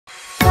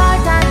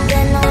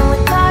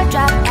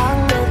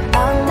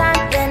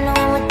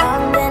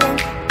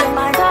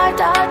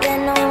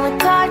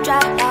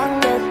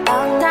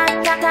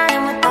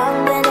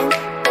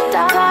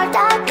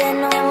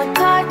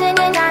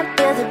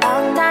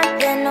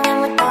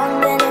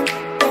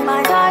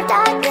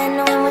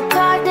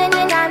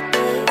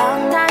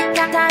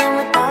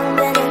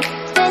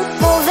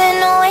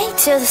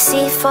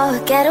for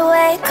a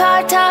getaway.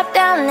 Car top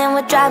down and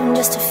we're driving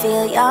just to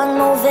feel young.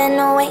 Moving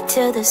away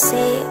to the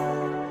sea,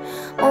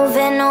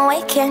 moving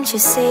away, can't you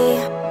see?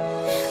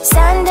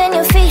 Sand in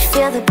your feet,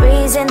 feel the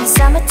breeze in the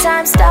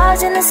summertime.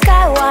 Stars in the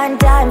sky, one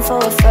dime for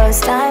a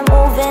first time.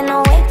 Moving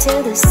away to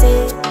the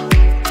sea,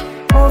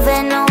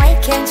 moving away,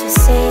 can't you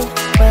see?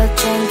 We'll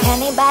drink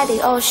honey by the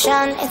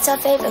ocean, it's our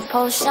favorite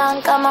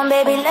potion. Come on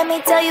baby, let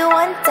me tell you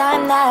one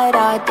time that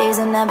our days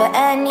will never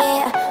end,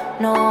 yeah.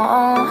 No,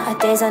 our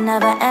days will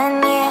never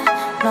end, yeah.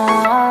 No.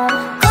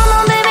 Come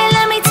on baby,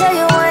 let me tell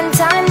you one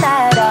time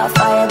that our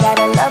fire got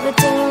a love it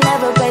till you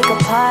never break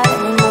apart.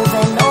 We're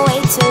moving away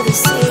to the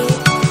sea,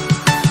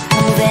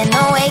 moving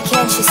away,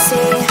 can't you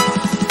see?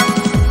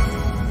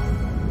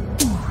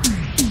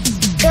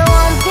 There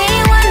won't be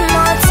one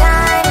more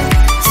time,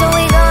 so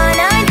we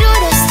gonna do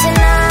this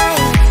tonight.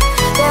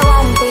 There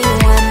won't be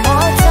one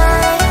more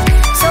time,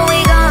 so we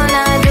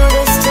gonna do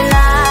this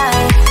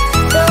tonight.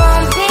 There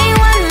won't be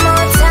one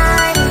more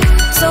time,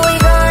 so we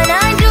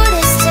gonna do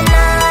this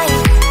tonight.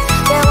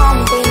 There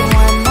won't be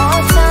one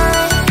more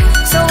time,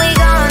 so we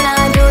gonna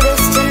do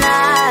this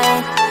tonight.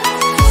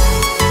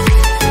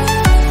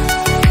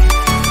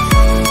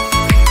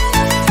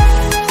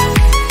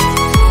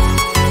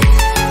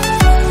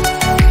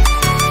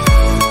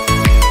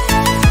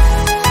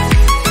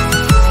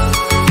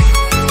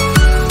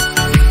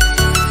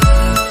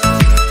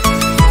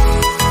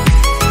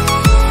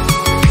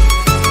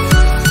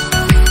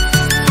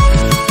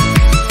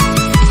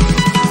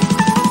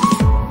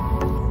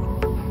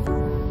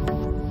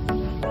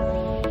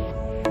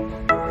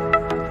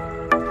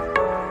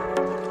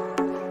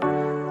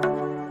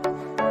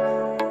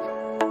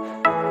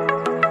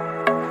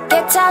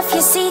 Get off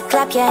your seat,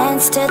 clap your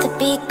hands to the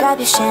beat. Grab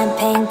your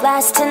champagne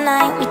glass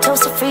tonight. We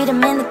toast to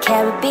freedom in the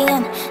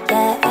Caribbean,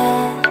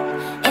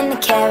 yeah. In the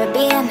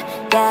Caribbean,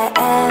 yeah.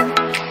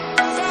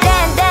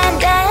 Dance, dance,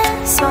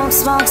 dance, smoke,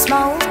 smoke,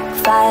 smoke.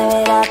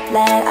 Fire it up,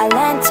 let our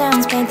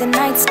lanterns paint the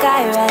night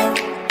sky red.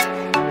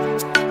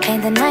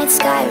 Paint the night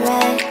sky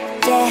red,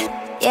 yeah,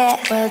 yeah.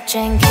 We'll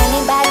drink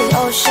honey by the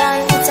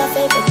ocean, it's our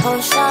favorite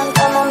potion.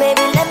 Come on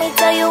baby, let me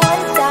tell you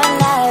one time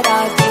that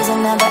our days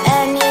will never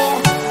end, yeah.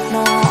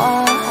 No,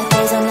 our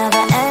days will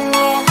never end,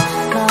 yeah.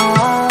 No.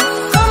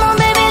 Come on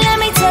baby, let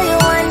me tell you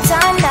one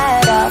time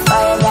that our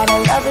fire got a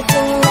love it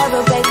till you never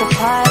break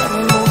apart.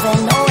 We're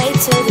moving away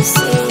to the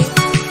sea,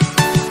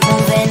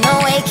 moving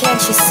away,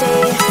 can't you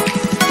see?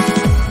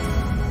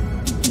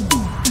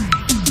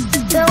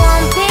 There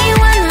won't be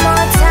one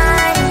more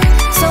time,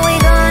 so we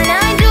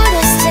gonna do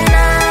this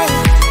tonight.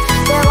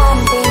 There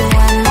won't be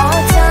one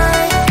more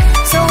time,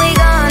 so we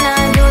gonna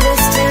do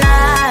this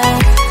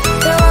tonight.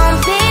 There won't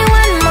be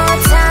one more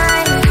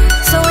time,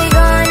 so we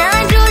gonna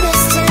do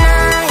this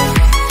tonight.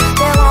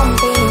 There won't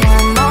be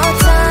one more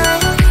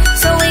time,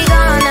 so we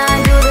gonna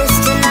do this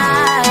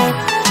tonight.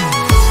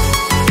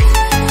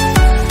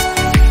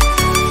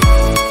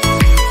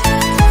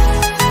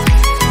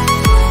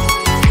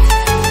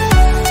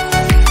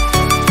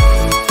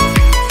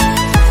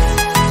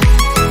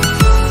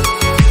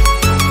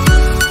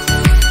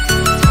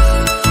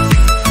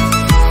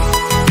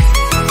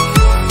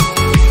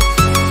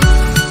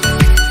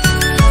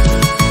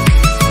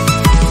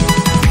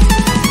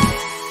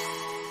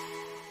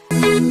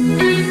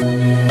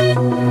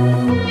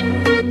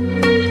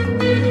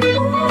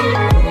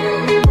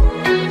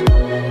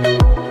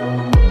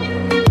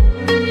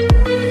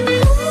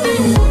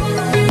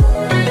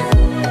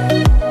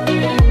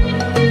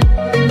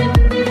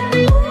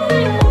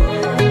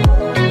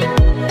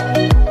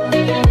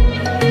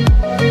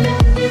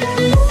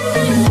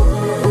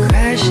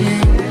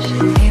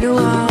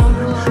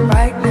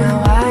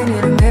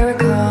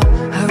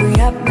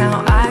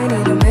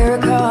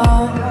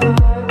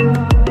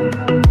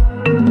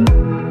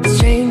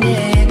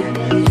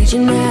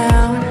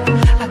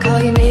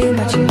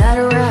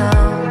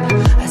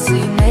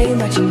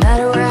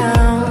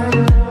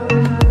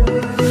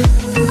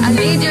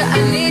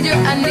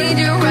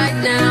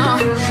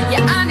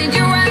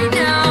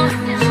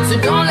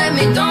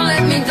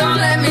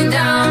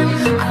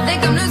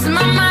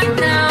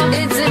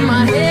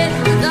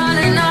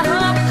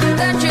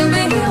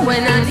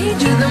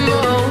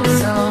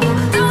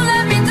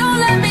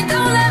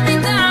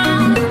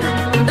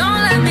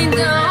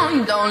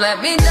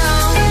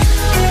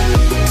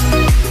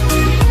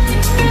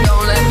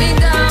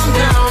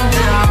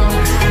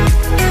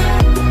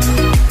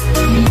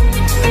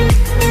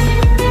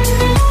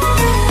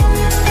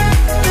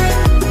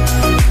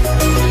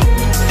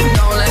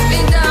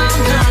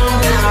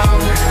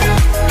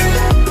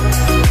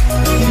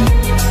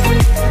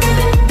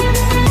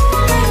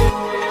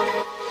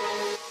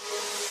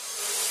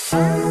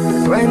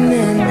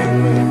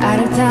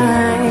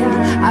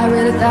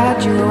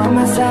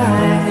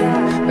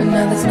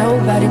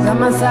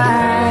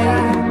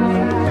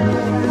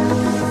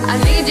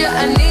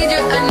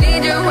 I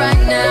need you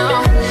right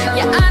now.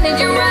 Yeah, I need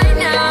you